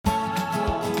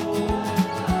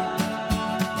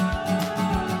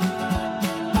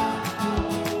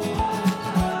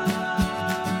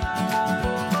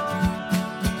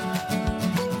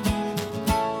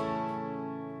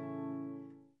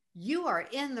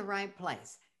in the right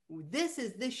place. This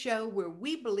is the show where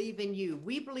we believe in you.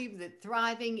 We believe that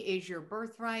thriving is your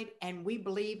birthright, and we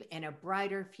believe in a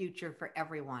brighter future for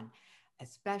everyone,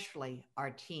 especially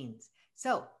our teens.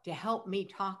 So, to help me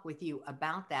talk with you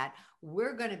about that,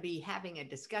 we're going to be having a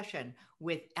discussion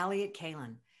with Elliot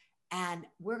Kallen. And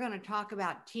we're going to talk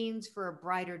about Teens for a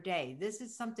Brighter Day. This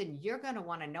is something you're going to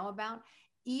want to know about,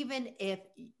 even if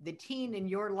the teen in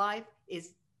your life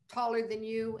is taller than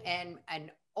you and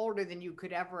older than you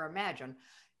could ever imagine.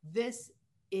 This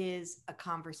is a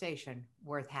conversation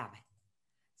worth having.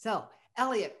 So,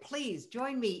 Elliot, please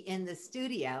join me in the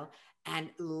studio and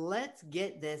let's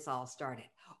get this all started.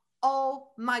 Oh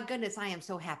my goodness, I am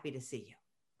so happy to see you.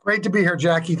 Great to be here,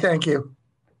 Jackie. Thank you.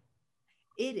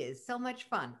 It is so much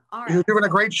fun. All right. You're doing a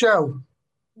great show.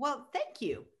 Well, thank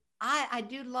you. I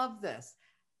do love this.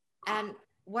 And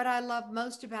what I love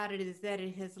most about it is that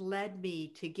it has led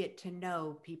me to get to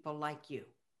know people like you.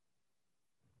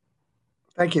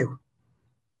 Thank you.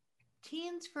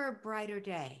 Teens for a Brighter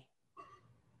Day.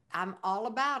 I'm all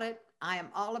about it. I am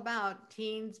all about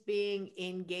teens being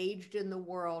engaged in the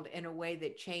world in a way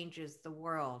that changes the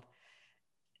world.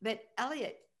 But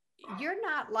Elliot, you're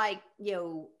not like,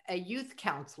 a youth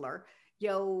counselor.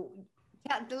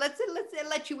 Let's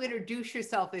let you introduce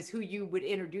yourself as who you would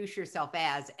introduce yourself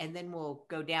as, and then we'll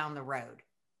go down the road.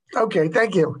 Okay,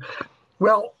 thank you.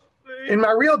 Well, in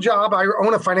my real job, I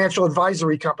own a financial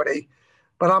advisory company,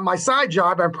 but on my side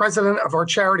job, I'm president of our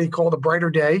charity called A Brighter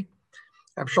Day.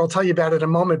 I'm sure I'll tell you about it in a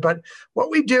moment. But what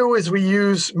we do is we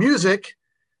use music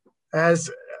as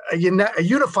a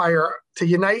unifier to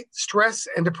unite stress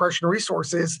and depression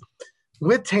resources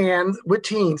with teens,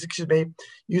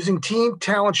 using teen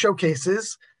talent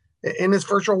showcases in this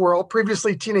virtual world.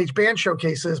 Previously, teenage band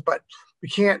showcases, but we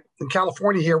can't, in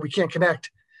California here, we can't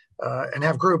connect and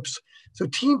have groups. So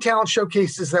teen talent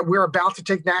showcases that we're about to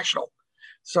take national.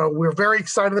 So we're very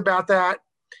excited about that.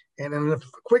 And in a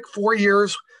quick 4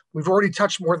 years, we've already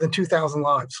touched more than 2,000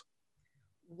 lives.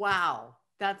 Wow,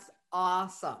 that's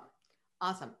awesome.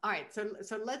 Awesome. All right, so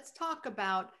let's talk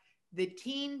about the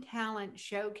teen talent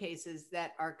showcases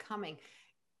that are coming.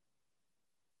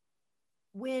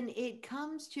 When it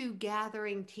comes to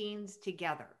gathering teens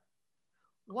together,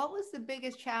 what was the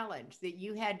biggest challenge that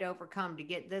you had to overcome to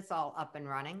get this all up and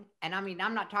running? And I mean,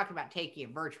 I'm not talking about taking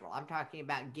it virtual. I'm talking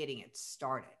about getting it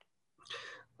started.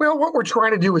 Well, what we're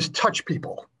trying to do is touch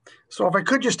people. So if I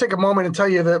could just take a moment and tell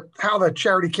you how the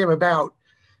charity came about,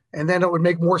 and then it would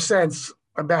make more sense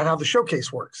about how the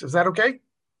showcase works. Is that okay?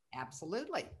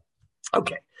 Absolutely.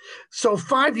 Okay. So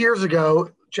 5 years ago,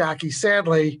 Jackie,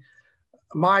 sadly,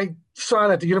 my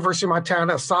son at the University of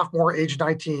Montana, a sophomore, age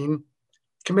 19,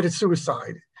 committed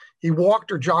suicide. He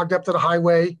walked or jogged up to the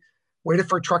highway, waited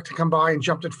for a truck to come by, and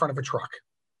jumped in front of a truck.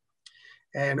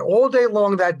 And all day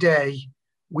long that day,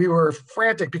 we were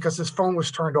frantic because his phone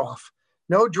was turned off.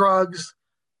 No drugs,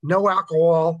 no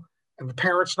alcohol, and the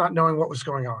parents not knowing what was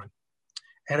going on.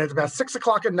 And at about 6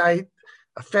 o'clock at night,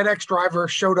 a FedEx driver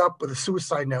showed up with a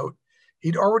suicide note.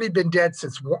 He'd already been dead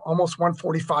since almost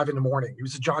 1:45 in the morning. He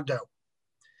was a John Doe.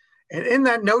 And in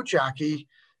that note, Jackie,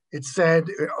 it said,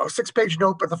 a 6-page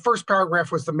note, but the first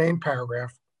paragraph was the main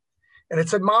paragraph. And it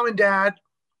said, "Mom and Dad,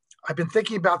 I've been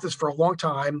thinking about this for a long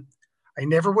time. I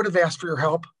never would have asked for your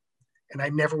help, and I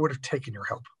never would have taken your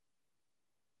help."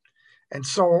 And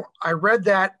so I read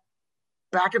that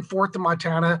back and forth to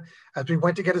Montana as we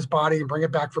went to get his body and bring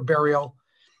it back for burial.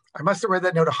 I must have read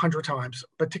that note 100 times,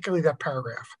 particularly that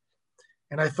paragraph.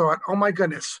 And I thought, oh my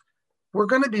goodness, we're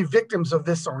going to be victims of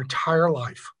this our entire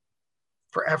life,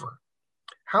 forever.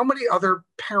 How many other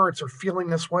parents are feeling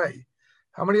this way?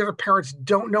 How many other parents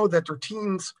don't know that their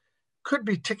teens could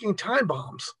be ticking time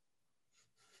bombs?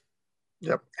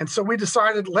 Yep. And so we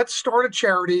decided, let's start a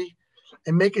charity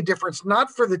and make a difference,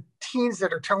 not for the teens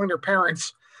that are telling their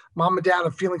parents, "Mom and Dad,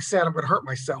 I'm feeling sad, I'm going to hurt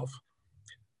myself.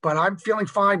 But I'm feeling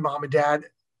fine, Mom and Dad,"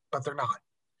 but they're not.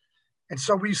 And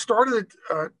so we started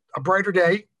A Brighter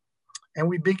Day, and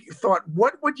we thought,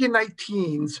 what would unite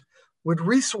teens with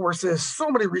resources? So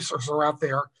many resources are out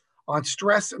there on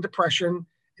stress and depression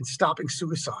and stopping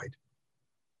suicide.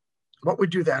 What would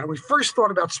do that? And we first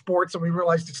thought about sports, and we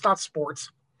realized it's not sports.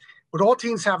 What all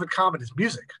teens have in common is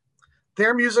music.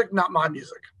 Their music, not my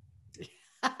music.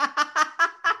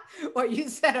 Well, you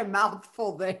said a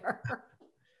mouthful there.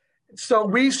 So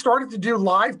we started to do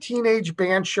live teenage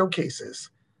band showcases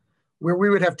where we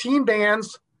would have teen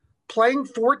bands playing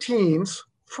for teens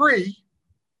free,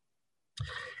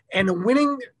 and the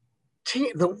winning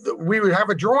team, we would have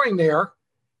a drawing there,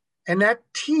 and that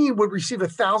team would receive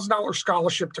 $1,000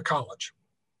 scholarship to college.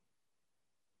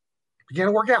 began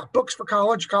to work out. Books for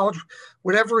college,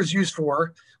 whatever is used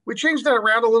for. We changed that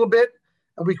around a little bit,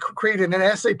 and we created an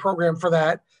essay program for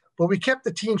that, but we kept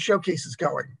the teen showcases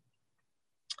going.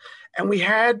 And we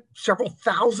had several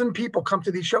thousand people come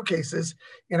to these showcases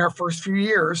in our first few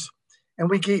years. And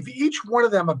we gave each one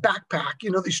of them a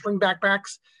backpack, these string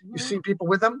backpacks, you've seen people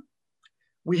with them.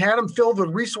 We had them filled with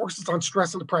resources on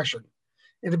stress and depression.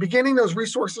 In the beginning, those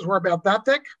resources were about that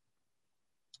thick.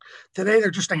 Today, they're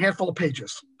just a handful of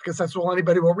pages because that's all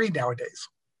anybody will read nowadays.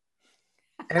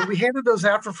 And we handed those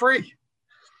out for free.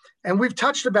 And we've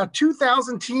touched about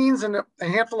 2,000 teens and a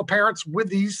handful of parents with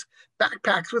these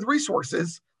backpacks with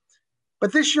resources.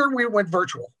 But this year we went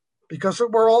virtual because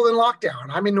we're all in lockdown.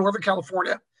 I'm in Northern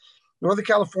California. Northern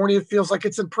California feels like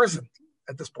it's in prison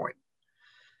at this point.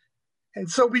 And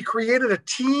so we created a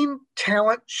teen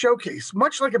talent showcase,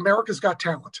 much like America's Got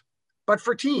Talent, but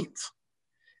for teens.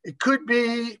 It could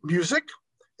be music,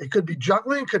 it could be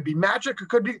juggling, it could be magic, it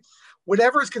could be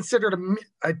whatever is considered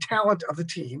a talent of the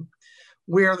teen,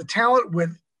 where the talent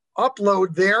would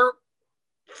upload their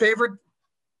favorite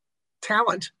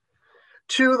talent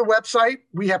to the website.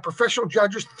 We have professional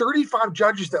judges, 35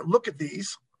 judges that look at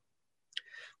these.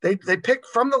 They pick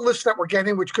from the list that we're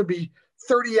getting, which could be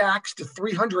 30 acts to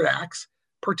 300 acts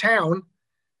per town.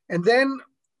 And then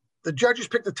the judges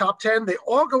pick the top 10. They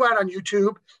all go out on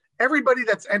YouTube. Everybody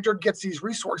that's entered gets these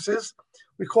resources.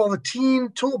 We call the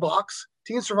Teen Toolbox,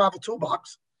 Teen Survival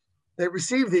Toolbox. They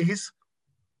receive these.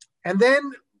 And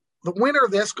then the winner of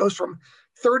this goes from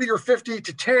 30 or 50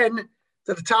 to 10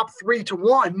 to the top 3 to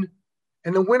 1.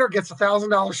 And the winner gets a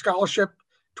 $1,000 scholarship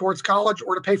towards college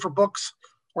or to pay for books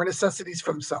or necessities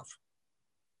for themselves.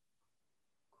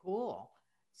 Cool.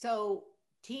 So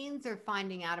teens are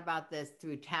finding out about this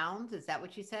through towns. Is that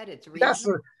what you said? It's regional? Yes,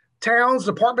 towns,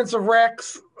 departments of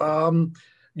recs,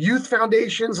 youth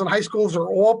foundations and high schools are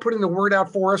all putting the word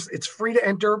out for us. It's free to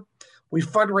enter. We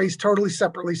fundraise totally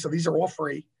separately, so these are all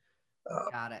free.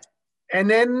 Got it. And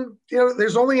then,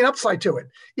 there's only an upside to it.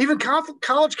 Even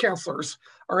college counselors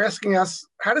are asking us,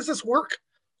 how does this work?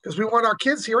 Because we want our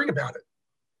kids hearing about it.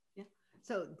 Yeah.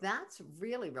 So that's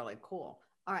really, really cool.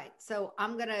 All right. So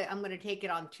I'm gonna take it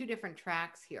on two different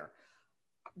tracks here.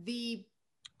 The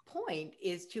point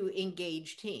is to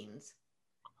engage teens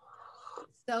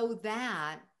so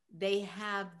that they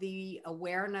have the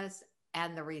awareness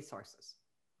and the resources.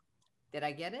 Did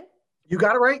I get it? You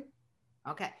got it right.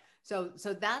 Okay. So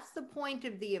that's the point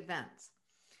of the events.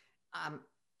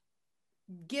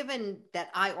 Given that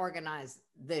I organize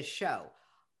this show,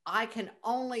 I can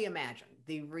only imagine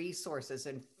the resources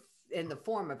in the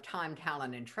form of time,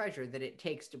 talent, and treasure that it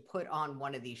takes to put on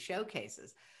one of these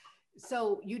showcases.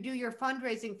 So you do your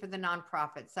fundraising for the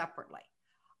nonprofit separately.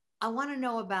 I want to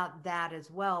know about that as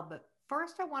well. But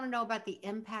first, I want to know about the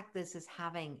impact this is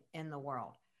having in the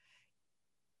world.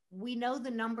 We know the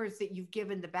numbers that you've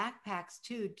given the backpacks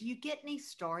to. Do you get any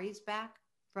stories back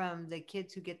from the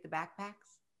kids who get the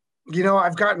backpacks?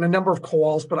 I've gotten a number of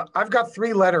calls, but I've got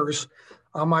 3 letters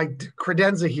on my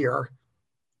credenza here.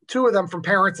 2 of them from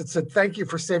parents that said, thank you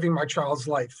for saving my child's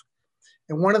life.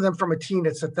 And one of them from a teen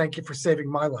that said, thank you for saving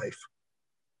my life.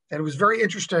 And it was very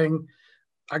interesting.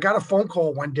 I got a phone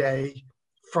call one day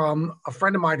from a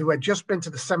friend of mine who had just been to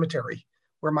the cemetery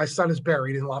where my son is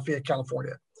buried in Lafayette,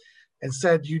 California, and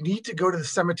said, you need to go to the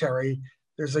cemetery.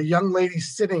 There's a young lady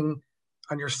sitting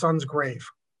on your son's grave.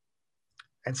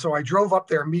 And so I drove up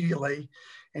there immediately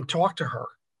and talked to her.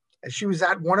 And she was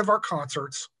at one of our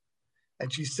concerts.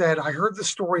 And she said, I heard the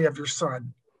story of your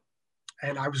son,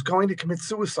 and I was going to commit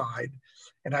suicide.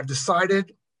 And I've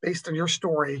decided, based on your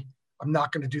story, I'm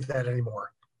not going to do that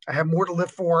anymore. I have more to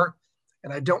live for,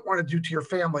 and I don't want to do to your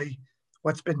family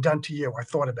what's been done to you. I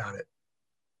thought about it.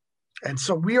 And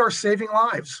so we are saving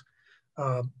lives.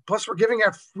 Plus, we're giving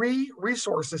out free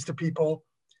resources to people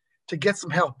to get some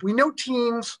help. We know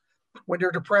teens, when they're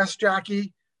depressed,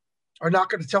 Jackie, are not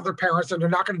going to tell their parents, and they're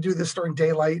not going to do this during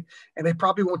daylight, and they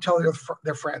probably won't tell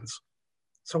their friends.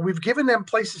 So we've given them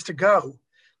places to go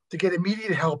to get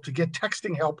immediate help, to get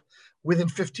texting help within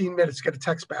 15 minutes, get a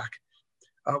text back.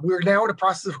 We're now in the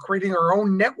process of creating our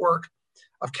own network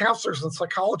of counselors and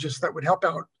psychologists that would help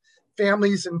out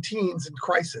families and teens in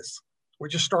crisis. We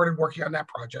just started working on that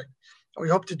project, and we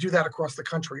hope to do that across the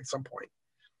country at some point.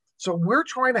 So we're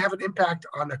trying to have an impact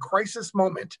on the crisis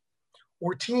moment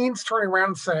or teens turning around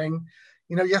and saying,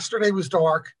 yesterday was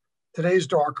dark, today's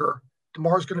darker,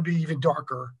 tomorrow's going to be even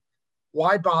darker.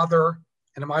 Why bother?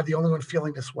 And am I the only one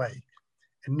feeling this way?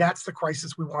 And that's the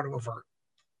crisis we want to avert.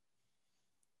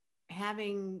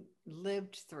 Having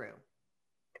lived through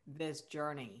this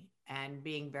journey and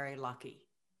being very lucky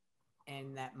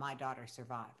in that my daughter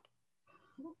survived,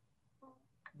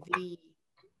 the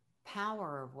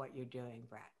power of what you're doing,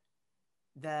 Brett,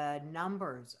 the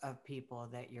numbers of people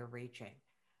that you're reaching,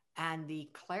 and the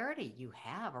clarity you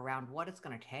have around what it's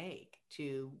going to take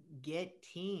to get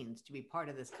teens to be part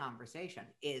of this conversation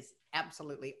is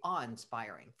absolutely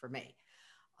awe-inspiring for me.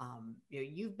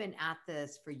 You've been at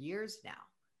this for years now,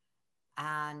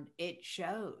 and it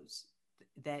shows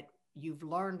that you've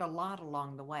learned a lot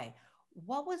along the way.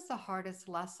 What was the hardest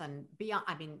lesson beyond?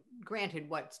 I mean, granted,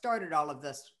 what started all of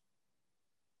this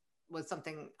was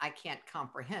something I can't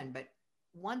comprehend, but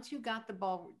once you got the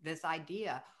ball, this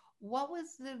idea, what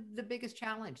was the biggest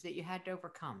challenge that you had to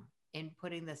overcome in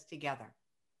putting this together?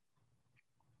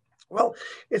 Well,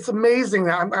 it's amazing.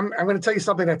 I'm going to tell you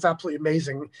something that's absolutely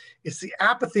amazing. It's the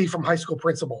apathy from high school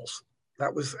principals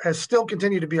has still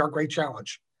continued to be our great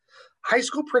challenge. High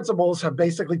school principals have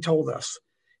basically told us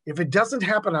if it doesn't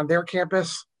happen on their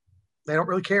campus, they don't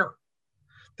really care.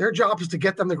 Their job is to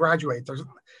get them to graduate.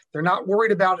 They're not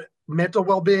worried about mental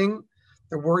well-being.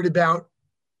 They're worried about,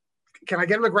 can I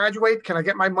get them to graduate? Can I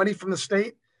get my money from the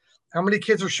state? How many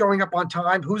kids are showing up on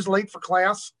time? Who's late for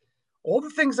class? All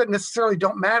the things that necessarily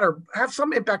don't matter have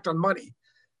some impact on money.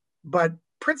 But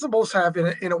principals have,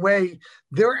 in a way,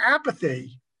 their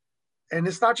apathy, and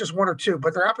it's not just one or two,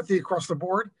 but their apathy across the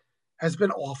board has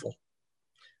been awful.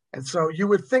 And so you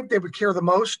would think they would care the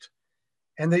most,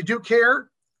 and they do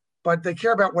care, but they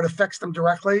care about what affects them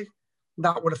directly,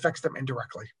 not what affects them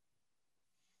indirectly.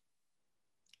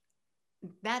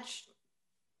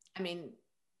 I mean,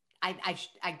 I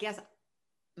guess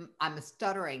I'm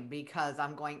stuttering because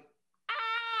I'm going,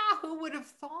 who would have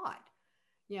thought?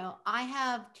 I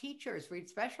have teachers,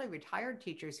 especially retired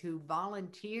teachers, who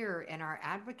volunteer in our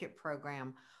advocate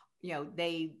program.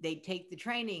 They take the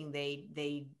training,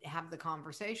 they have the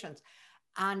conversations.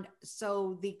 And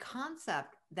so the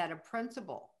concept that a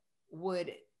principal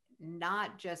would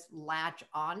not just latch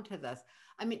onto this.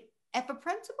 I mean, if a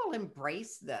principal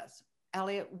embraced this,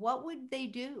 Elliot, what would they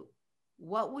do?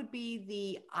 What would be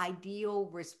the ideal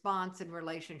response and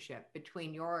relationship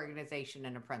between your organization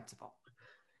and a principal?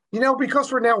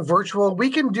 Because we're now virtual, we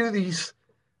can do these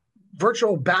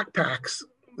virtual backpacks,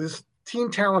 this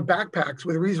teen talent backpacks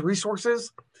with these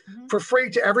resources for free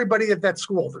to everybody at that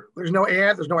school. There's no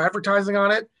ad, there's no advertising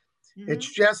on it. It's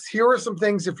just, here are some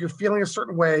things if you're feeling a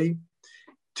certain way,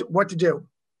 what to do.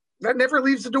 That never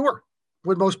leaves the door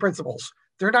with most principals.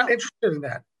 They're not interested in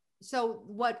that. So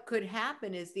what could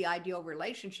happen is the ideal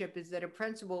relationship is that a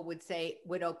principal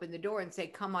would open the door and say,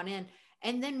 come on in.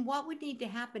 And then what would need to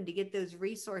happen to get those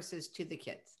resources to the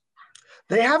kids?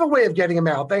 They have a way of getting them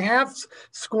out. They have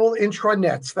school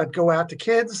intranets that go out to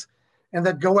kids and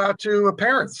that go out to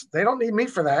parents. They don't need me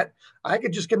for that. I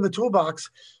could just give them the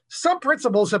toolbox. Some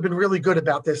principals have been really good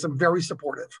about this and very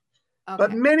supportive,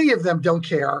 but many of them don't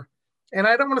care. And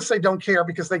I don't want to say don't care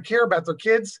because they care about their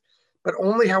kids, but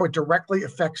only how it directly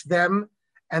affects them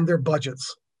and their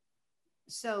budgets.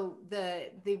 So the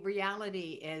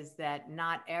reality is that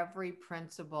not every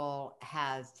principal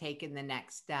has taken the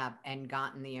next step and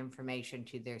gotten the information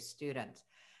to their students.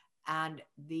 And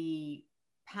the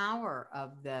power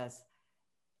of this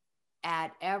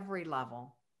at every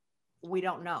level, we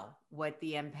don't know what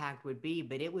the impact would be,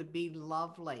 but it would be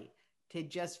lovely to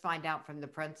just find out from the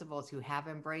principals who have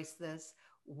embraced this,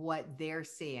 what they're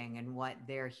seeing and what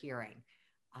they're hearing.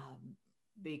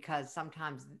 Because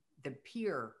sometimes the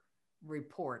peer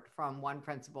report from one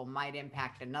principal might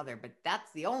impact another, but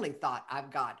that's the only thought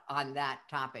I've got on that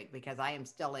topic, because I am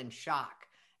still in shock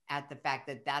at the fact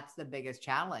that that's the biggest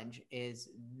challenge, is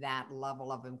that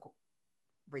level of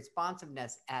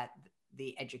responsiveness at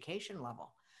the education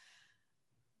level.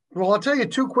 Well, I'll tell you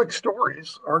two quick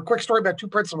stories, or a quick story about two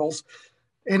principals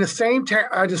in the same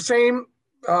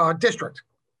district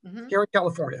here in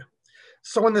California.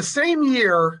 So in the same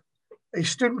year, a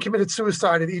student committed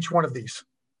suicide at each one of these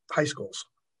high schools.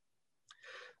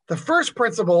 The first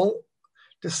principal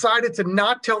decided to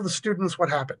not tell the students what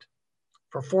happened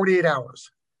for 48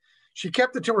 hours. She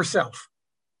kept it to herself.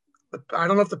 I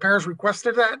don't know if the parents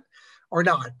requested that or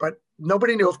not, but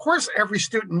nobody knew. Of course, every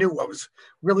student knew what was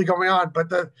really going on, but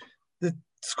the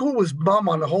school was mum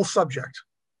on the whole subject.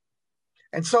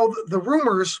 And so the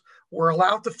rumors were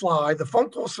allowed to fly. The phone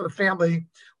calls to the family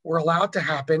were allowed to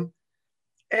happen.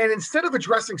 And instead of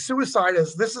addressing suicide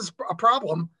as this is a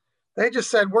problem, they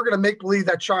just said, we're going to make believe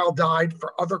that child died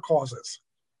for other causes.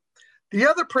 The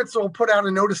other principal put out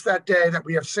a notice that day that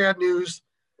we have sad news.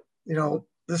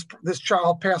 This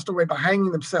child passed away by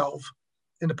hanging themselves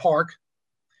in the park.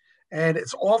 And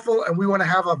it's awful. And we want to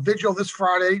have a vigil this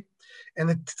Friday. And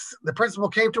the principal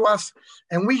came to us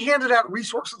and we handed out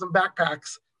resources and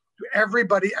backpacks to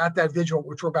everybody at that vigil,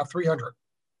 which were about 300.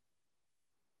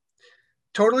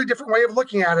 totally different way of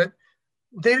looking at it.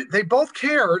 They both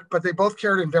cared, but they both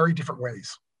cared in very different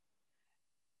ways.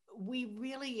 We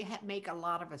really make a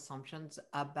lot of assumptions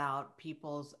about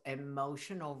people's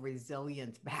emotional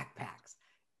resilience backpacks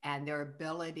and their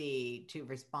ability to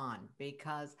respond,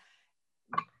 because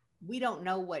we don't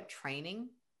know what training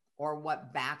or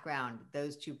what background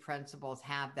those two principals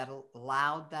have that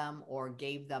allowed them or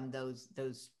gave them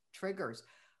those triggers.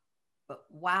 But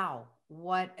wow,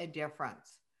 what a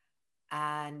difference.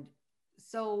 And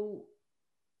so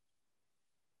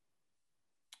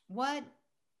what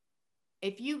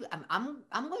if you I'm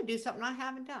going to do something I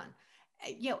haven't done.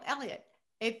 Elliot,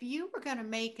 if you were going to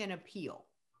make an appeal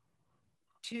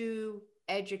to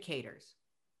educators,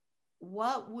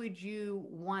 what would you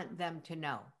want them to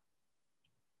know?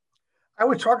 I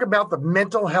would talk about the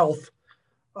mental health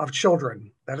of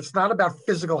children, that it's not about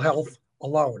physical health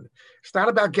alone. It's not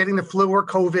about getting the flu or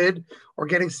COVID or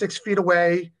getting 6 feet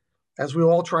away, as we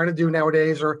all try to do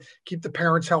nowadays, or keep the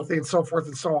parents healthy and so forth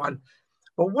and so on.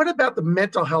 But what about the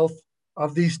mental health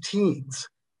of these teens?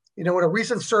 In a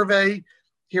recent survey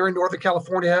here in Northern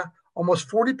California, almost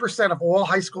 40% of all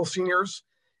high school seniors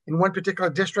in one particular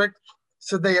district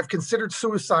said they have considered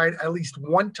suicide at least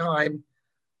one time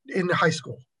in high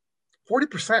school.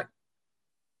 40%.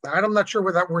 Now, I'm not sure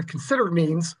what that word considered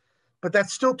means, but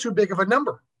that's still too big of a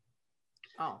number.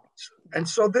 Oh. And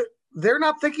so they're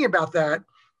not thinking about that,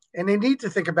 and they need to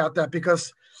think about that,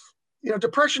 because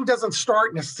depression doesn't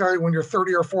start necessarily when you're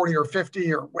 30 or 40 or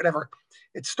 50 or whatever.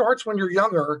 It starts when you're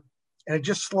younger, and it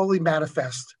just slowly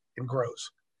manifests and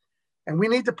grows. And we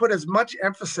need to put as much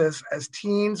emphasis as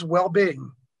teens'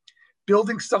 well-being,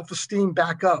 building self-esteem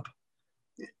back up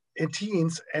in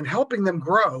teens and helping them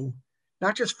grow,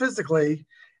 not just physically,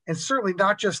 and certainly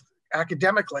not just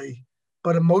academically,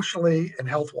 but emotionally and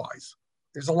health-wise.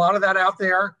 There's a lot of that out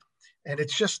there, and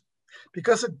it's just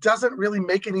because it doesn't really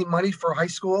make any money for high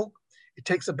school, it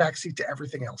takes a backseat to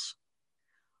everything else.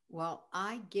 Well,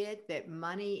 I get that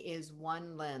money is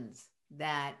one lens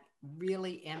that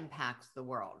really impacts the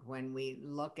world when we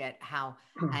look at how,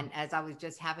 and as I was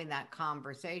just having that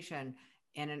conversation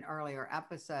in an earlier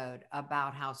episode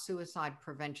about how suicide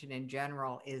prevention in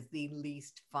general is the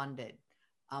least funded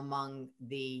among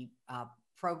the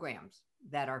programs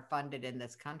that are funded in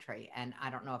this country. And I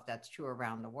don't know if that's true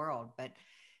around the world, but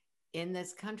in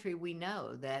this country, we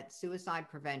know that suicide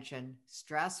prevention,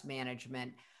 stress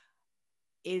management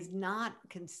is not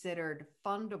considered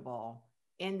fundable,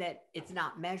 in that it's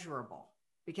not measurable,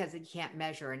 because it can't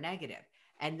measure a negative.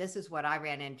 And this is what I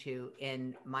ran into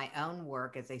in my own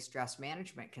work as a stress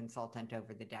management consultant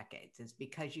over the decades, is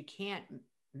because you can't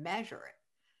measure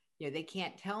it. They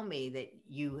can't tell me that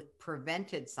you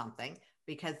prevented something,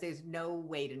 because there's no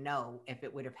way to know if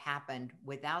it would have happened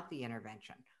without the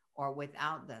intervention or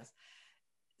without this.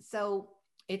 So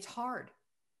it's hard.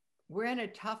 We're in a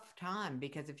tough time,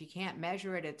 because if you can't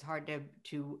measure it, it's hard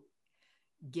to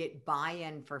get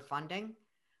buy-in for funding.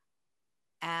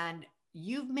 And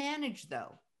you've managed,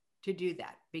 though, to do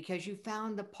that, because you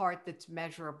found the part that's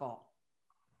measurable.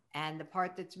 And the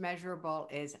part that's measurable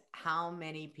is how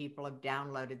many people have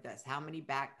downloaded this? How many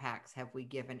backpacks have we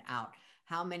given out?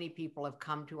 How many people have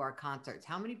come to our concerts?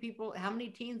 How many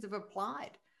teens have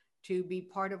applied to be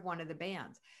part of one of the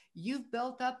bands? You've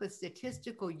built up a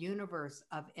statistical universe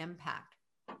of impact.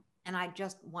 And I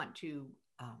just want to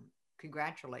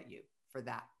congratulate you for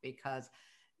that, because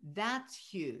that's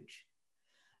huge.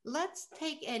 Let's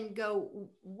take and go,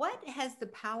 what has the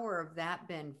power of that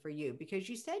been for you? Because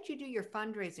you said you do your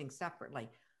fundraising separately.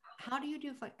 How do you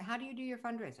do your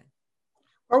fundraising?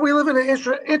 Well, we live in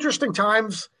interesting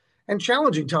times and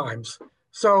challenging times.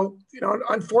 So,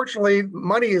 unfortunately,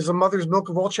 money is the mother's milk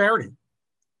of all charity,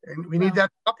 and we need that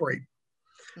to operate.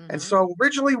 Mm-hmm. And so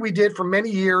originally we did, for many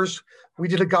years, we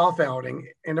did a golf outing.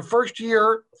 In the first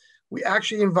year, we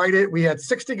actually we had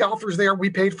 60 golfers there. We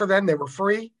paid for them. They were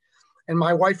free. And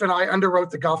my wife and I underwrote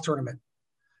the golf tournament.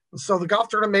 And so the golf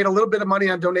tournament made a little bit of money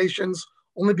on donations,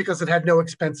 only because it had no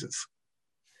expenses.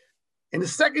 In the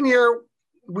second year,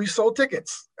 we sold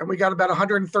tickets, and we got about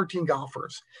 113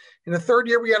 golfers. In the third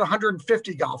year, we had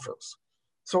 150 golfers.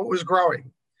 So it was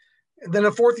growing. And then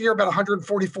the fourth year, about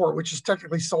 144, which is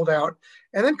technically sold out.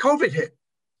 And then COVID hit.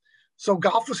 So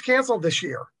golf was canceled this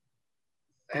year.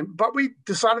 But we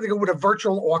decided to go with a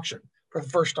virtual auction for the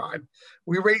first time.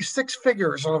 We raised 6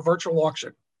 figures on a virtual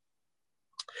auction.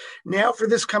 Now for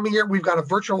this coming year, we've got a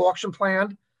virtual auction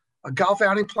planned, a golf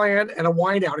outing plan, and a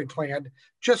wine outing planned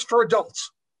just for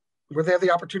adults, where they have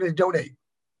the opportunity to donate.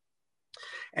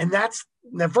 And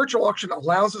the virtual auction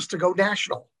allows us to go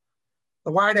national.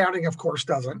 The wine outing, of course,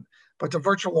 doesn't, but the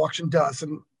virtual auction does.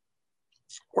 And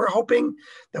We're hoping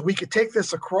that we could take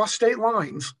this across state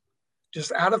lines,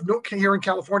 just out of here in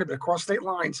California, but across state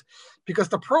lines, because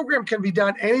the program can be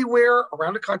done anywhere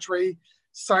around the country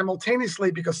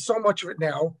simultaneously, because so much of it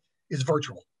now is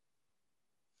virtual.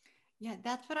 Yeah,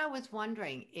 that's what I was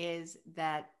wondering, is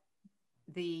that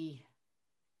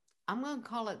I'm going to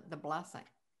call it the blessing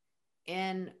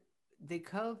in the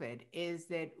COVID is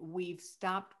that we've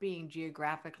stopped being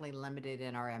geographically limited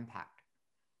in our impact.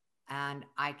 And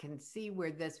I can see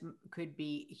where this could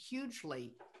be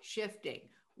hugely shifting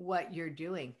what you're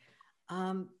doing.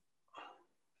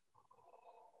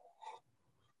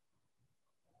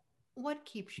 What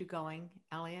keeps you going,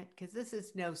 Elliot? Because this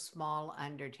is no small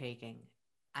undertaking.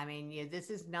 I mean, this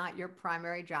is not your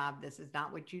primary job. This is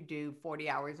not what you do 40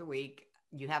 hours a week.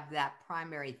 You have that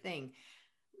primary thing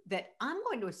that I'm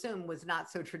going to assume was not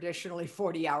so traditionally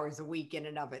 40 hours a week in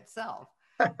and of itself.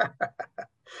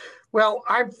 Well,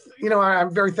 I'm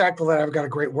very thankful that I've got a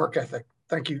great work ethic.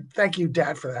 Thank you,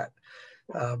 Dad, for that.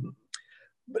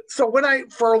 So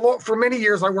for many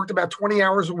years, I worked about 20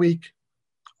 hours a week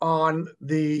on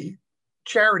the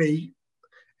charity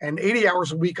and 80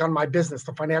 hours a week on my business,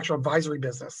 the financial advisory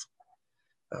business.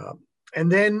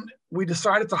 And then we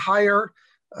decided to hire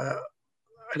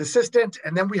an assistant,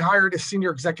 and then we hired a senior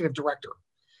executive director.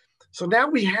 So now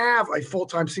we have a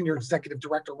full-time senior executive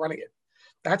director running it.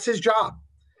 That's his job.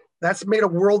 That's made a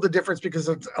world of difference because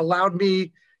it's allowed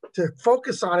me to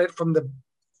focus on it from the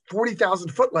 40,000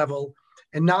 foot level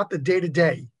and not the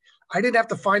day-to-day. I didn't have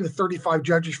to find the 35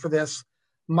 judges for this.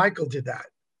 Michael did that.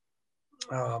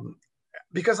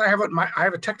 Because I have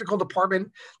a technical department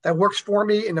that works for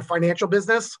me in the financial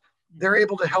business. They're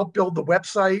able to help build the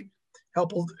website,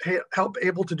 help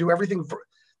able to do everything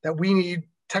that we need,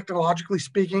 technologically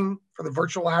speaking, for the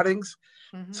virtual outings.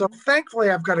 Mm-hmm. So thankfully,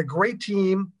 I've got a great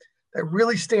team that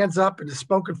really stands up and is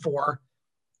spoken for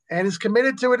and is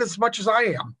committed to it as much as I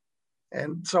am.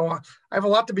 And so I have a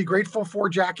lot to be grateful for,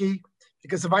 Jackie,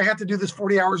 because if I had to do this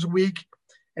 40 hours a week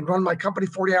and run my company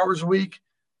 40 hours a week,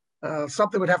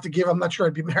 something would have to give. I'm not sure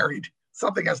I'd be married.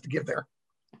 Something has to give there.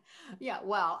 Yeah,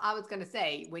 well, I was going to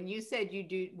say, when you said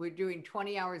we're doing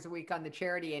 20 hours a week on the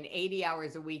charity and 80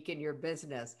 hours a week in your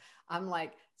business, I'm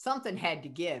like, something had to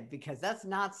give, because that's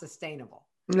not sustainable.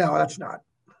 No, that's not.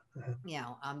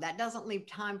 That doesn't leave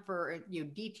time for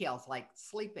details like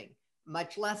sleeping,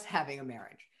 much less having a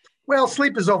marriage. Well,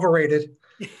 sleep is overrated.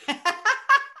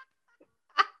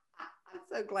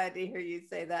 So glad to hear you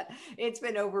say that. It's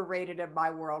been overrated in my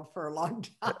world for a long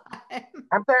time.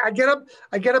 I get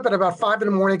up at about 5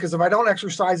 a.m. because if I don't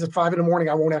exercise at 5 a.m,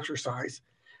 I won't exercise.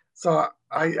 So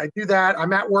I do that.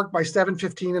 I'm at work by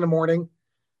 7:15 in the morning,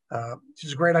 which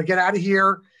is great. I get out of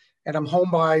here and I'm home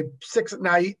by 6 at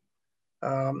night.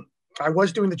 I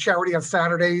was doing the charity on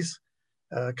Saturdays,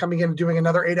 coming in and doing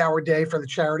another 8-hour day for the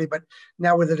charity. But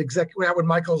now with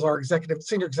Michael's our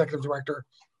senior executive director,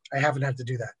 I haven't had to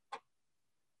do that.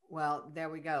 Well, there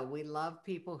we go. We love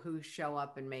people who show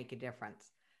up and make a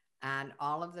difference. And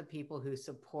all of the people who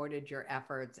supported your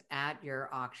efforts at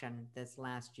your auction this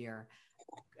last year,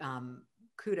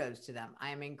 kudos to them. I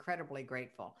am incredibly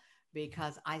grateful,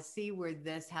 because I see where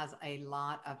this has a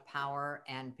lot of power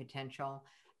and potential,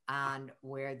 and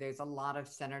where there's a lot of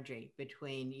synergy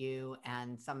between you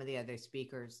and some of the other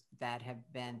speakers that have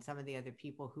been, some of the other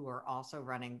people who are also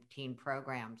running teen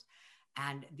programs.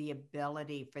 And the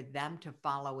ability for them to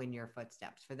follow in your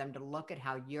footsteps, for them to look at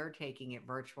how you're taking it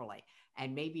virtually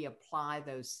and maybe apply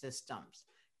those systems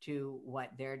to what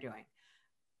they're doing.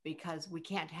 Because we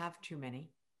can't have too many.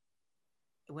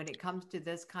 When it comes to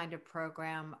this kind of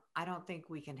program, I don't think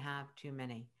we can have too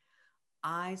many.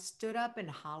 I stood up and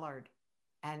hollered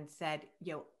and said,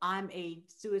 I'm a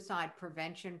suicide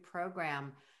prevention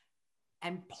program,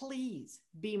 and please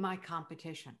be my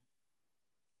competition.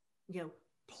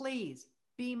 Please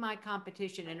be my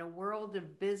competition. In a world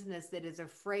of business that is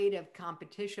afraid of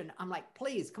competition, I'm like,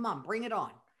 please, come on, bring it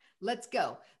on. Let's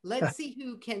go. Let's see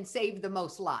who can save the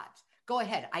most lives. Go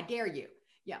ahead. I dare you.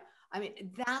 Yeah. I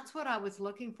mean, that's what I was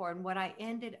looking for. And what I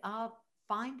ended up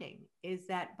finding is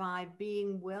that by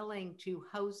being willing to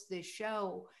host this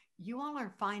show, you all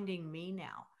are finding me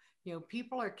now.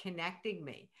 People are connecting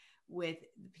me with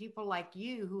people like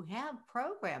you who have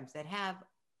programs that have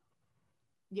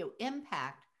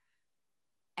impact,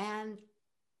 and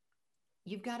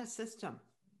you've got a system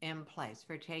in place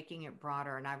for taking it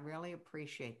broader, and I really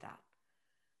appreciate that.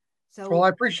 So, well, I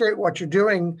appreciate what you're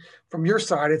doing from your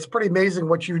side. It's pretty amazing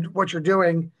what you're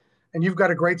doing, and you've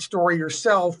got a great story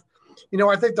yourself.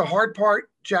 I think the hard part,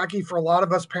 Jackie, for a lot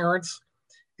of us parents,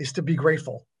 is to be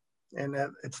grateful, and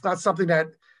it's not something that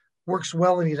works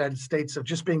well in the United States, of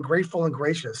just being grateful and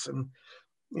gracious. And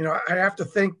I have to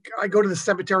think, I go to the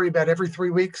cemetery about every 3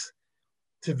 weeks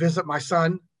to visit my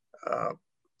son. Uh,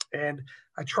 and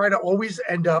I try to always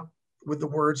end up with the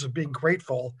words of being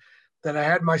grateful that I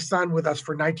had my son with us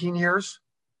for 19 years.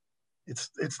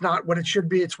 It's not what it should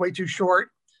be. It's way too short,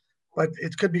 but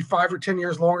it could be 5 or 10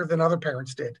 years longer than other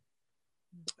parents did.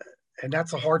 And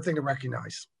that's a hard thing to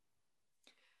recognize.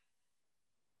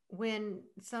 When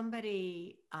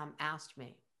somebody asked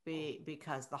me,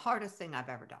 because the hardest thing I've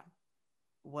ever done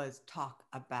was talk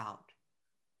about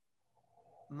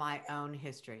my own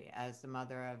history as the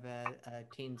mother of a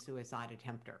teen suicide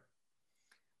attempter.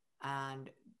 And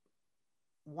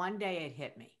one day it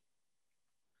hit me.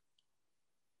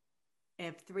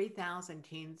 If 3,000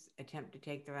 teens attempt to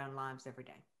take their own lives every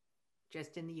day,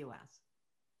 just in the US,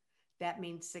 that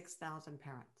means 6,000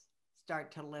 parents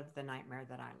start to live the nightmare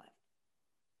that I lived.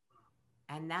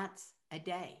 And that's a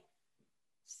day.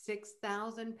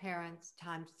 6,000 parents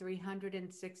times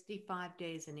 365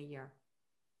 days in a year,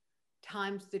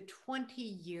 times the 20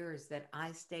 years that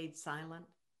I stayed silent,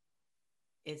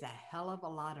 is a hell of a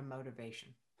lot of motivation.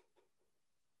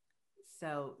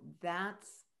 So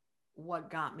that's what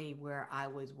got me where I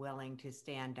was willing to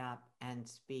stand up and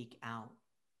speak out.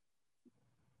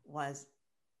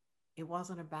 It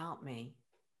wasn't about me.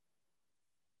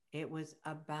 It was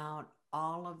about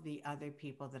all of the other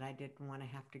people that I didn't want to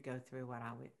have to go through what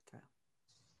I went through.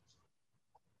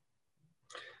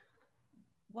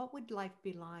 What would life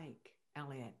be like,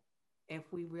 Elliot, if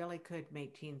we really could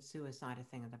make teen suicide a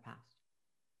thing of the past?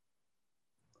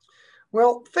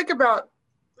 Well, think about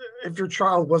if your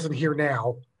child wasn't here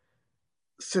now,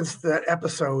 since that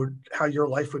episode, how your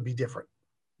life would be different.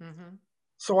 Mm-hmm.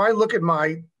 So I look at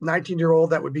my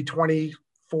 19-year-old that would be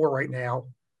 24 right now,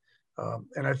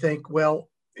 and I think, well,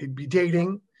 he'd be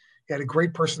dating. He had a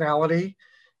great personality.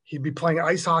 He'd be playing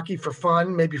ice hockey for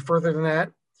fun, maybe further than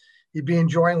that. He'd be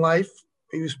enjoying life.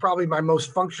 He was probably my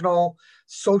most functional,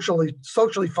 socially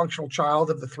functional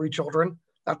child of the 3 children.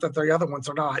 Not that the other ones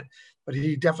are not, but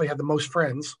he definitely had the most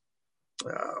friends.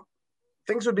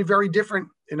 Things would be very different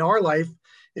in our life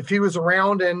if he was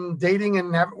around and dating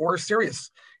and or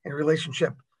serious in a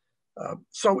relationship.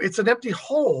 So it's an empty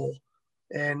hole.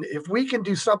 And if we can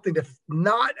do something to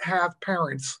not have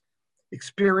parents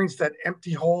experience that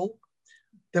empty hole,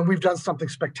 then we've done something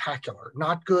spectacular.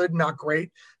 Not good, not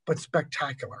great, but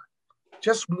spectacular.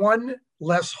 Just one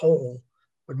less hole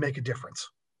would make a difference.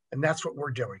 And that's what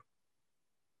we're doing.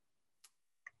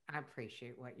 I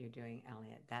appreciate what you're doing,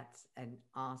 Elliot. That's an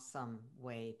awesome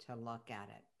way to look at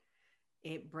it.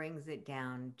 It brings it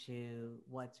down to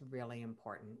what's really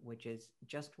important, which is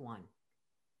just one.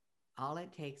 All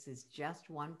it takes is just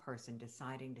one person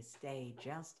deciding to stay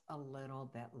just a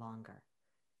little bit longer.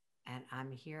 And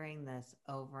I'm hearing this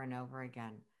over and over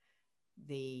again,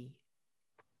 the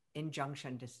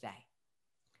injunction to stay.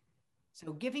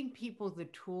 So giving people the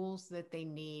tools that they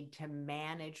need to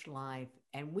manage life.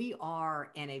 And we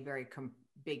are in a very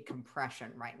big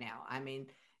compression right now. I mean,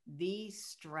 the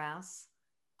stress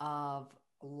of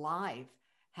life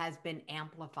has been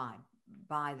amplified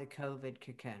by the COVID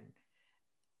cocoon.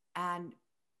 And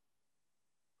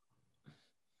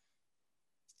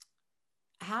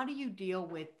how do you deal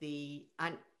with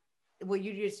well,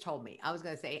 you just told me. I was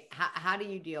going to say, how do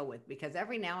you deal with, because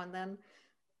every now and then,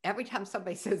 every time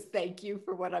somebody says thank you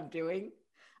for what I'm doing,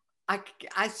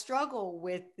 I struggle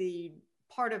with the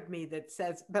part of me that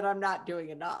says, but I'm not doing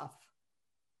enough.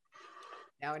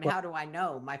 Now, and how do I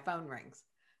know? My phone rings.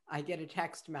 I get a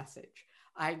text message.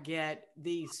 I get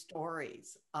these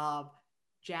stories of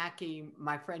Jackie,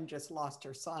 my friend, just lost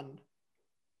her son.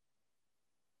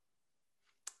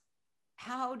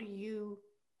 How do you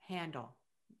handle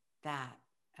that,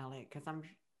 Elliot? Because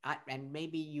and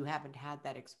maybe you haven't had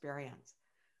that experience.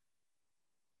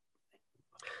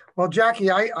 Well,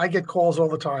 Jackie, I get calls all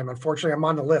the time. Unfortunately, I'm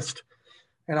on the list.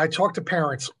 And I talk to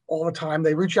parents all the time.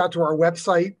 They reach out to our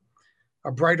website,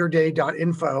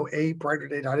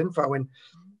 brighterday.info, and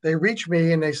they reach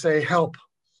me and they say, help.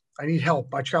 I need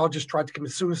help. My child just tried to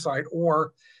commit suicide,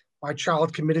 or my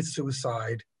child committed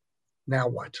suicide. Now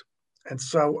what? And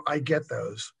so I get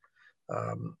those.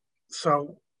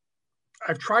 So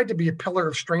I've tried to be a pillar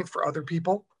of strength for other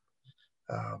people.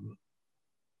 I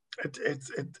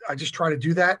just try to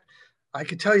do that. I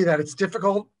can tell you that it's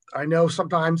difficult. I know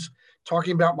sometimes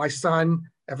talking about my son,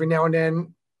 every now and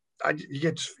then,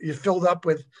 you filled up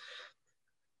with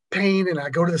pain, and I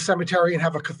go to the cemetery and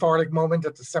have a cathartic moment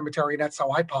at the cemetery, and that's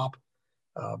how I pop.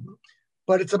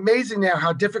 But it's amazing now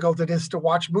how difficult it is to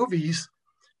watch movies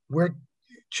where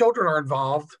children are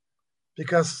involved,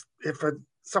 because if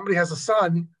somebody has a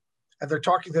son and they're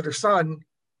talking to their son,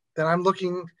 then I'm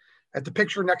looking at the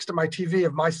picture next to my TV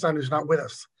of my son who's not with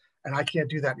us, and I can't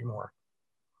do that anymore.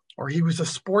 Or he was a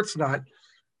sports nut,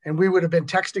 and we would have been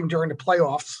texting during the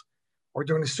playoffs or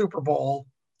during the Super Bowl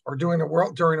or during a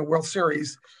World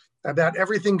Series about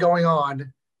everything going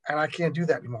on, and I can't do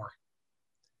that anymore.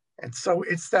 And so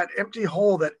it's that empty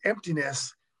hole, that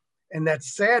emptiness, and that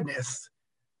sadness.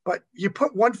 But you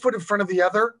put one foot in front of the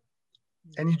other,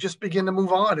 and you just begin to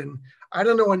move on. And I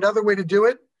don't know another way to do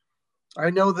it. I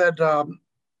know that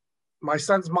my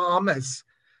son's mom has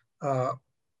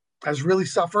really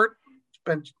suffered.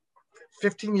 Spent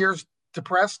 15 years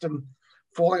depressed and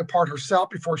falling apart herself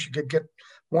before she could get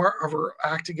more of her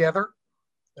act together.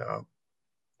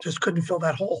 Just couldn't fill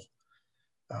that hole.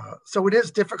 So it is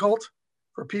difficult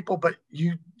for people, but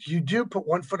you do put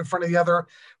one foot in front of the other,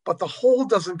 but the hole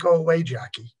doesn't go away,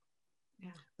 Jackie.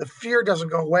 Yeah. The fear doesn't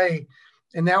go away.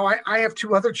 And now I have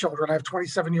two other children. I have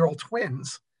 27-year-old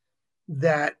twins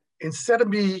that instead of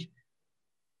me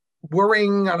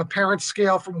worrying on a parent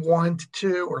scale from 1 to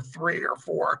 2 or 3 or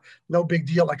 4, no big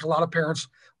deal. Like a lot of parents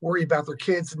worry about their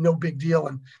kids, no big deal.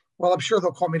 And well, I'm sure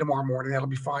they'll call me tomorrow morning. That'll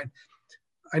be fine.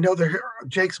 I know that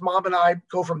Jake's mom and I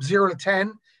go from 0 to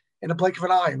 10 in a blink of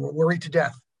an eye, and we're worried to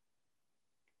death.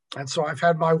 And so I've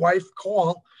had my wife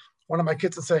call one of my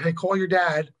kids and say, hey, call your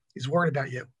dad. He's worried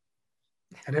about you.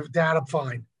 And if dad, I'm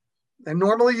fine. And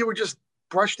normally you would just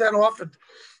brush that off and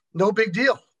no big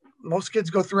deal. Most kids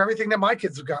go through everything that my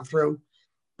kids have gone through,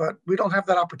 but we don't have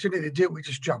that opportunity to do. We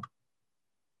just jump.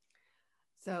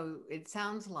 So it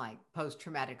sounds like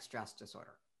post-traumatic stress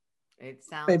disorder. It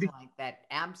sounds Maybe. like that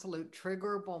absolute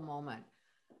triggerable moment.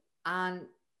 And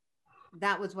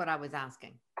that was what I was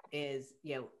asking is,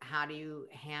 how do you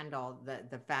handle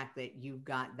the fact that you've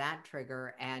got that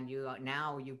trigger and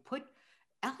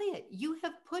Elliot, you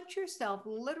have put yourself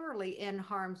literally in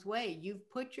harm's way. You've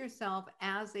put yourself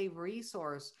as a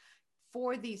resource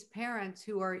for these parents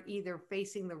who are either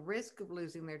facing the risk of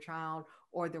losing their child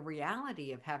or the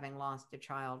reality of having lost a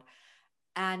child.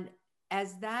 And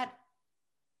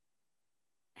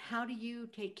how do you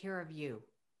take care of you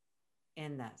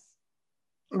in this?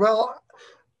 Well,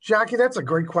 Jackie, that's a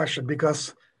great question,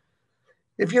 because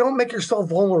if you don't make yourself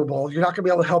vulnerable, you're not going to be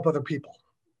able to help other people.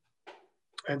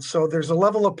 And so there's a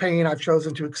level of pain I've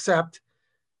chosen to accept.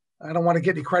 I don't want to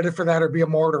get any credit for that or be a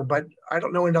martyr, but I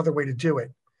don't know another way to do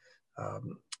it.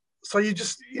 So you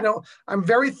just, I'm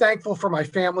very thankful for my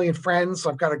family and friends.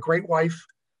 I've got a great wife.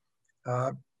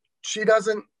 She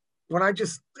doesn't,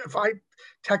 if I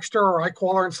text her or I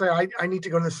call her and say, I need to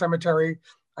go to the cemetery,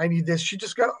 I need this,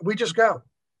 we just go.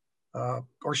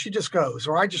 Or she just goes,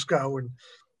 or I just go. And,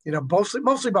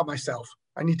 mostly by myself.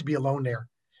 I need to be alone there.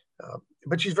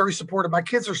 But she's very supportive. My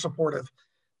kids are supportive.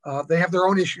 They have their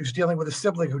own issues dealing with a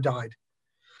sibling who died.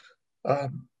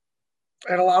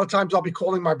 And a lot of times I'll be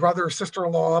calling my brother or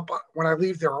sister-in-law up when I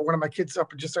leave there, or one of my kids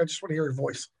up, and I just want to hear your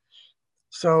voice.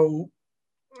 So,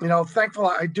 thankful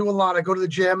I do a lot. I go to the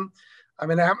gym. I'm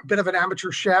a bit of an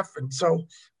amateur chef. And so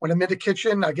when I'm in the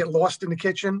kitchen, I get lost in the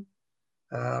kitchen.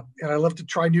 And I love to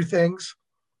try new things.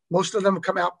 Most of them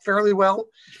come out fairly well.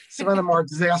 Some of them are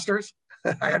disasters.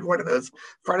 I had one of those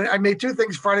Friday. I made 2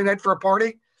 things Friday night for a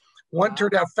party. One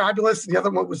turned out fabulous. The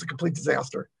other one was a complete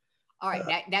disaster. All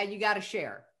right. Now you got to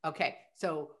share. Okay.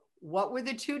 So what were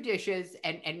the 2 dishes?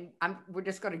 And we're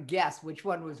just going to guess which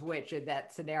one was which in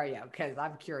that scenario, because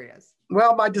I'm curious.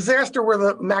 Well, my disaster were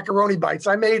the macaroni bites.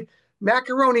 I made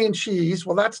macaroni and cheese.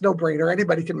 Well, that's no brainer.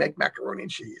 Anybody can make macaroni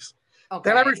and cheese. Okay.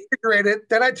 Then I refrigerated it.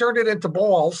 Then I turned it into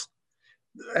balls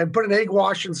and put an egg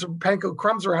wash and some panko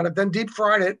crumbs around it. Then deep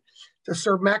fried it to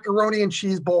serve macaroni and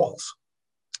cheese balls.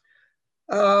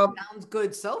 Sounds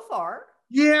good so far.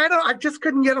 Yeah, I just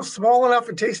couldn't get them small enough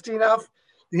and tasty enough.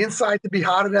 The inside to be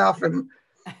hot enough, and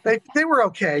they were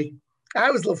okay.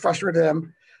 I was a little frustrated with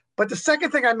them. But the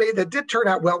second thing I made that did turn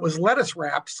out well was lettuce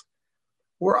wraps,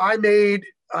 where I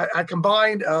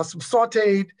combined some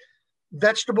sauteed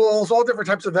vegetables, all different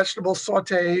types of vegetables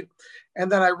sauteed, and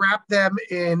then I wrapped them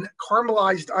in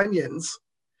caramelized onions,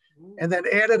 and then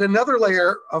added another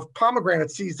layer of pomegranate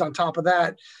seeds on top of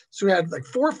that. So we had like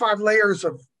 4 or 5 layers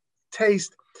of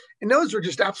taste, and those were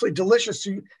just absolutely delicious.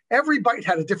 So every bite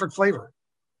had a different flavor.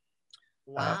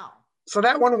 Wow. So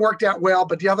that one worked out well,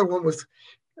 but the other one was,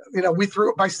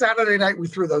 by Saturday night, we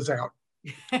threw those out.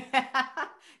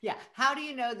 Yeah. How do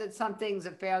you know that something's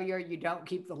a failure? You don't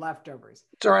keep the leftovers.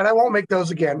 It's all right. I won't make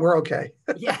those again. We're okay.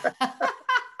 Yeah.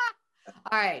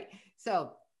 All right.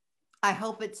 So I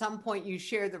hope at some point you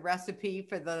share the recipe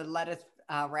for the lettuce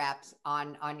wraps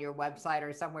on your website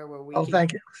or somewhere where we can.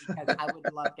 Thank you. Because I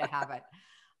would love to have it.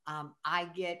 I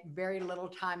get very little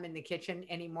time in the kitchen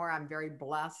anymore. I'm very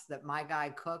blessed that my guy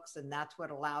cooks, and that's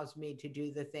what allows me to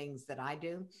do the things that I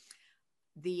do.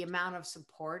 The amount of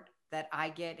support that I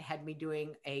get had me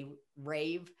doing a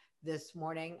rave this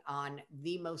morning on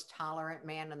the most tolerant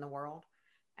man in the world.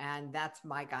 And that's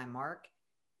my guy, Mark.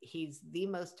 He's the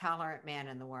most tolerant man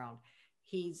in the world.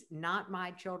 He's not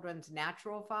my children's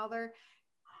natural father,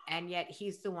 and yet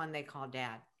he's the one they call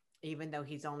dad, even though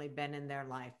he's only been in their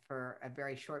life for a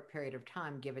very short period of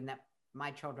time, given that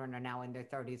my children are now in their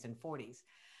 30s and 40s.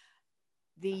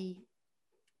 The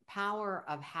power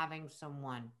of having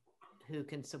someone who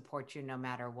can support you no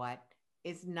matter what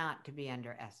is not to be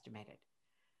underestimated.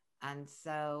 And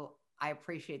so I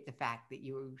appreciate the fact that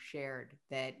you shared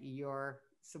that your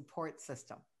support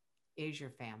system is your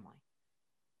family.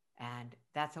 And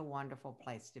that's a wonderful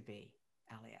place to be,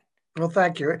 Elliot. Well,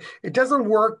 thank you. It doesn't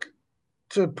work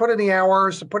to put in the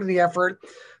hours, to put in the effort,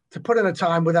 to put in the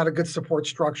time without a good support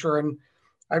structure. And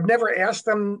I've never asked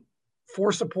them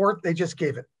for support. They just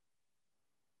gave it.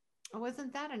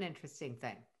 Wasn't that an interesting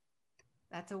thing?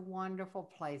 That's a wonderful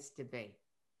place to be.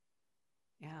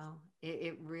 You know,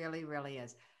 it really, really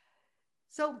is.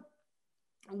 So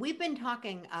we've been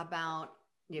talking about,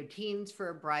 teens for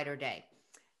a brighter day.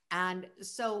 And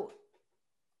so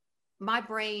my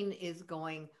brain is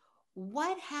going,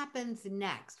 what happens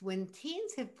next when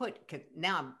teens have put, cause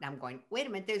now I'm going, wait a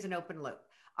minute, there's an open loop.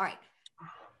 All right.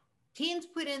 Teens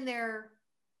put in their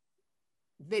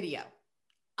video.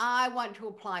 I want to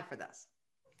apply for this.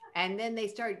 And then they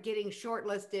start getting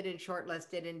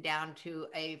shortlisted and down to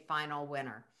a final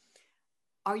winner.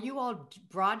 Are you all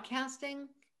broadcasting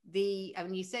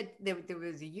you said there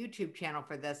was a YouTube channel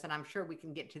for this, and I'm sure we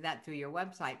can get to that through your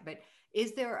website, but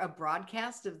is there a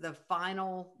broadcast of the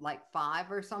final, like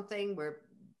 5 or something where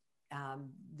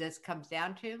this comes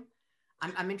down to?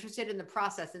 I'm interested in the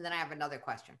process, and then I have another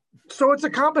question. So it's a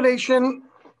combination,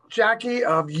 Jackie,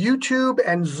 of YouTube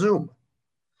and Zoom.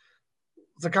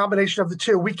 It's a combination of the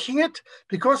two. We can't,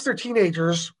 because they're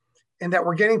teenagers and that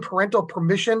we're getting parental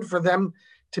permission for them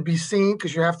to be seen,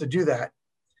 because you have to do that.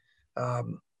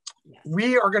 Yes.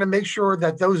 We are going to make sure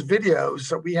that those videos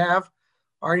that we have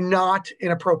are not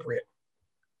inappropriate.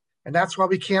 And that's why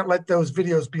we can't let those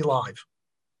videos be live.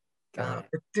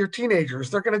 They're teenagers.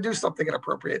 They're going to do something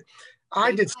inappropriate.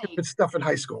 I did stupid stuff in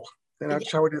high school, and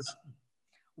that's how it is.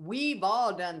 We've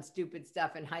all done stupid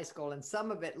stuff in high school, and some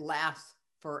of it lasts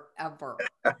forever.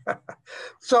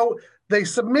 So they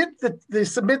submit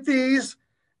these,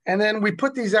 and then we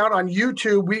put these out on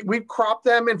YouTube. We crop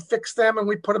them and fix them, and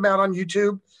we put them out on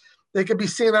YouTube. They can be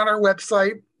seen on our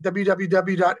website,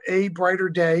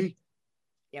 www.abrighterday.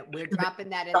 Yeah, we're dropping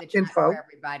that in the chat for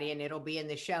everybody, and it'll be in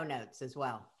the show notes as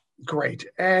well. Great.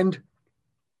 And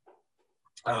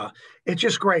it's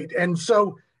just great. And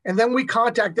then we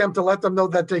contact them to let them know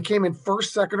that they came in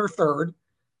first, second, or third.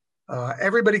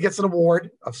 Everybody gets an award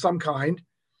of some kind.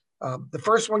 The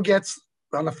first one gets,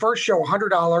 on the first show,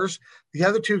 $100. The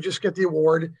other 2 just get the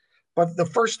award. But the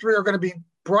first 3 are going to be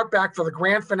brought back for the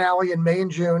grand finale in May and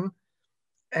June,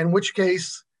 in which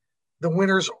case the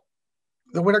winner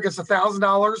gets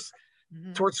 $1,000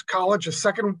 towards college. The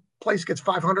second place gets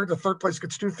 $500. The third place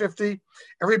gets $250.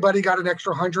 Everybody got an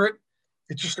extra $100.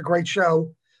 It's just a great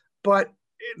show. But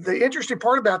the interesting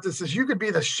part about this is you could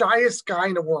be the shyest guy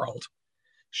in the world,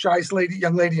 shyest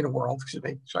young lady in the world,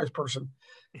 shyest person.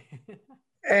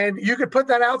 And you could put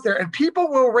that out there, and people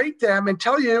will rate them and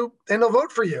tell you, and they'll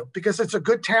vote for you because it's a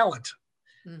good talent.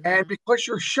 And because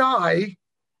you're shy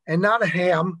and not a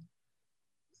ham,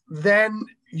 then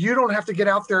you don't have to get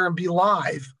out there and be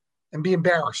live and be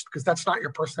embarrassed, because that's not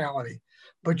your personality.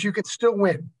 But you can still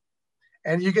win.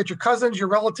 And you get your cousins, your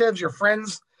relatives, your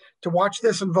friends to watch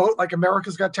this and vote like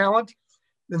America's Got Talent.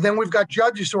 And then we've got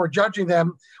judges who are judging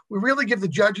them. We really give the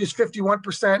judges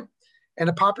 51% and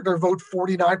a popular vote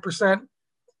 49%,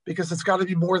 because it's got to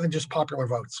be more than just popular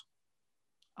votes.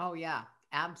 Oh, yeah,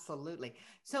 absolutely.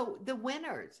 So the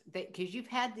winners, because you've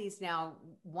had these now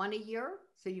 1 a year,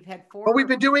 so you've had 4. Well, we've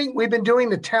been doing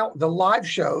the live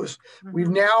shows. We've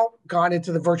now gone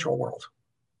into the virtual world.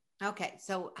 Okay,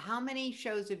 so how many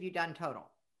shows have you done total?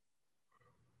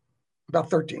 About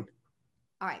 13.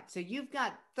 All right, so you've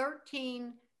got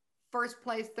 13 first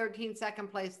place, 13 second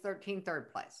place, 13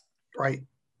 third place. Right.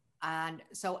 And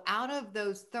so out of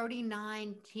those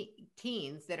 39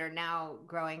 teens that are now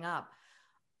growing up,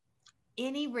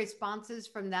 any responses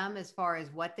from them as far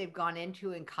as what they've gone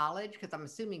into in college? Because I'm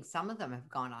assuming some of them have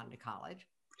gone on to college.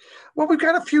 Well, we've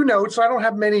got a few notes. I don't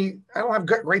have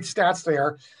great stats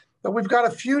there, but we've got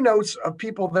a few notes of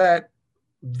people that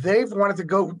they've wanted to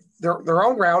go their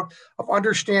own route of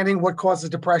understanding what causes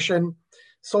depression,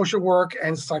 social work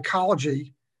and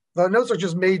psychology. Those are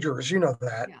just majors, you know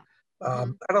that. Yeah.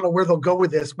 Mm-hmm. I don't know where they'll go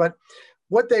with this, but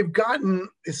what they've gotten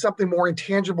is something more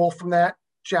intangible from that,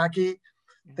 Jackie.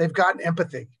 Yeah. They've gotten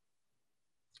empathy.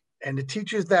 And it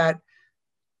teaches that,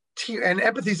 and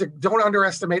empathy, don't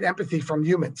underestimate empathy from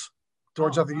humans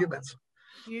towards other humans.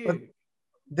 But Huge.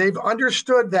 they've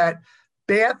understood that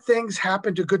bad things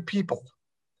happen to good people,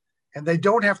 and they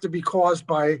don't have to be caused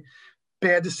by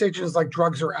bad decisions like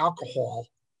drugs or alcohol.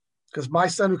 Because my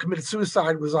son who committed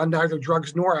suicide was on neither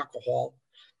drugs nor alcohol,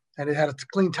 and it had a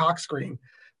clean tox screen.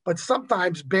 But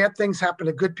sometimes bad things happen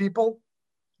to good people,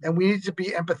 and we need to be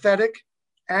empathetic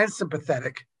and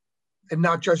sympathetic and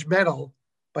not judgmental,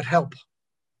 but help.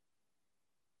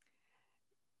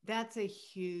 That's a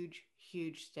huge,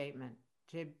 huge statement,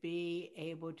 to be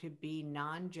able to be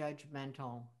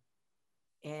non-judgmental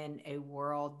in a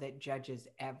world that judges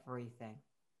everything.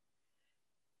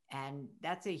 And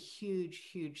that's a huge,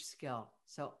 huge skill.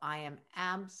 So I am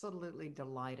absolutely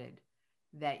delighted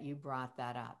that you brought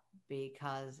that up,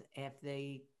 because if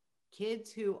the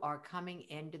kids who are coming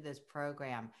into this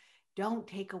program don't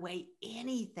take away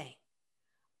anything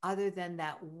other than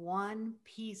that one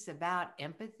piece about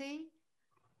empathy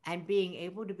and being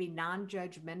able to be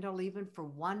non-judgmental even for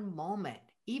one moment,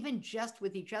 even just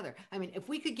with each other. I mean, if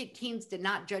we could get teens to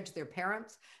not judge their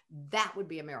parents, that would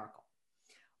be a miracle.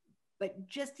 But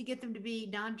just to get them to be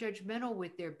non-judgmental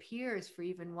with their peers for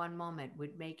even one moment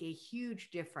would make a huge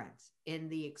difference in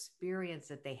the experience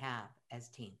that they have as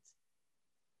teens.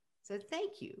 So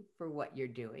thank you for what you're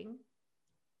doing.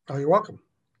 Oh, you're welcome.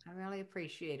 I really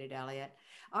appreciate it, Elliot.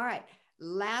 All right,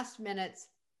 last minutes.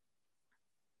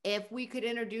 If we could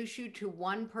introduce you to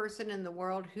one person in the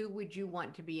world, who would you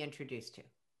want to be introduced to?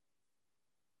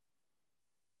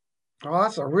 Oh,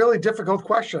 that's a really difficult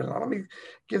question. Let me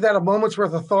give that a moment's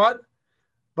worth of thought.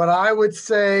 But I would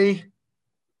say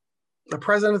the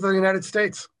President of the United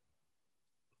States.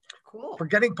 Cool.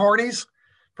 Forgetting parties,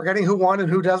 forgetting who won and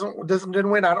who didn't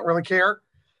win, I don't really care.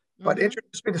 But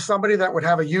introduce me to somebody that would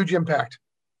have a huge impact.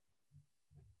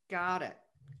 Got it.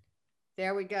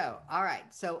 There we go. All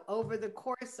right. So over the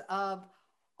course of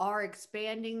our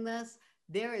expanding this,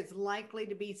 there is likely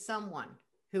to be someone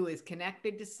who is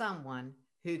connected to someone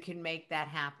who can make that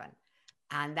happen.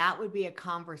 And that would be a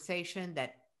conversation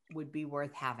that would be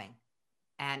worth having.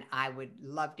 And I would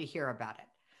love to hear about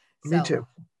it. So me too.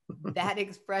 that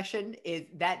expression is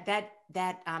that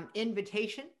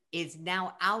invitation is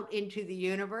now out into the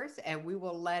universe, and we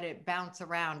will let it bounce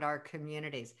around our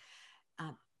communities.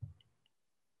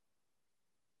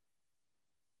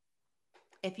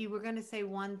 If you were going to say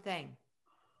one thing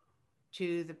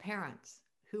to the parents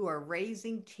who are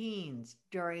raising teens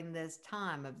during this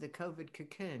time of the COVID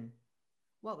cocoon,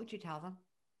 what would you tell them?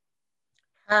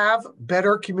 Have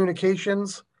better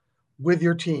communications with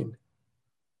your teen.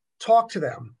 Talk to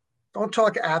them. Don't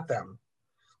talk at them.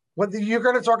 Whether you're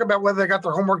going to talk about whether they got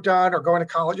their homework done or going to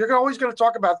college, you're always going to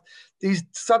talk about these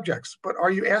subjects. But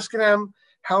are you asking them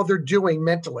how they're doing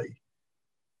mentally?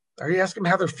 Are you asking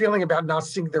them how they're feeling about not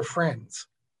seeing their friends?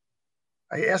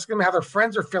 Are you asking them how their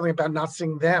friends are feeling about not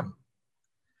seeing them?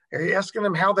 Are you asking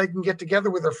them how they can get together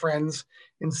with their friends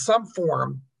in some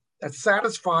form that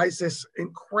satisfies this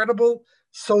incredible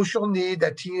social need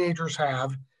that teenagers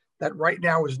have that right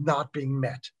now is not being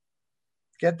met?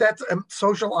 Get that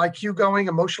social IQ going,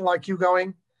 emotional IQ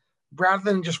going, rather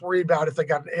than just worry about if they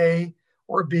got an A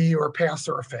or a B or a pass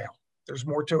or a fail. There's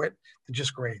more to it than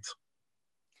just grades.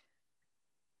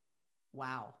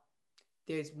 Wow.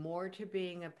 There's more to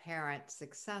being a parent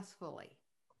successfully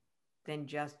than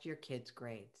just your kids'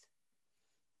 grades.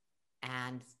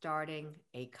 And starting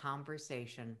a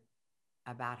conversation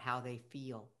about how they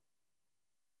feel.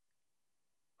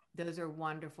 Those are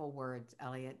wonderful words,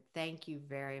 Elliot. Thank you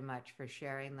very much for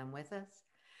sharing them with us.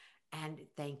 And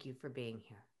thank you for being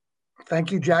here.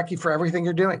 Thank you, Jackie, for everything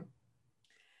you're doing.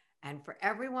 And for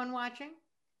everyone watching,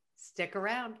 stick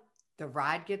around. The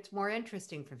ride gets more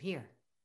interesting from here.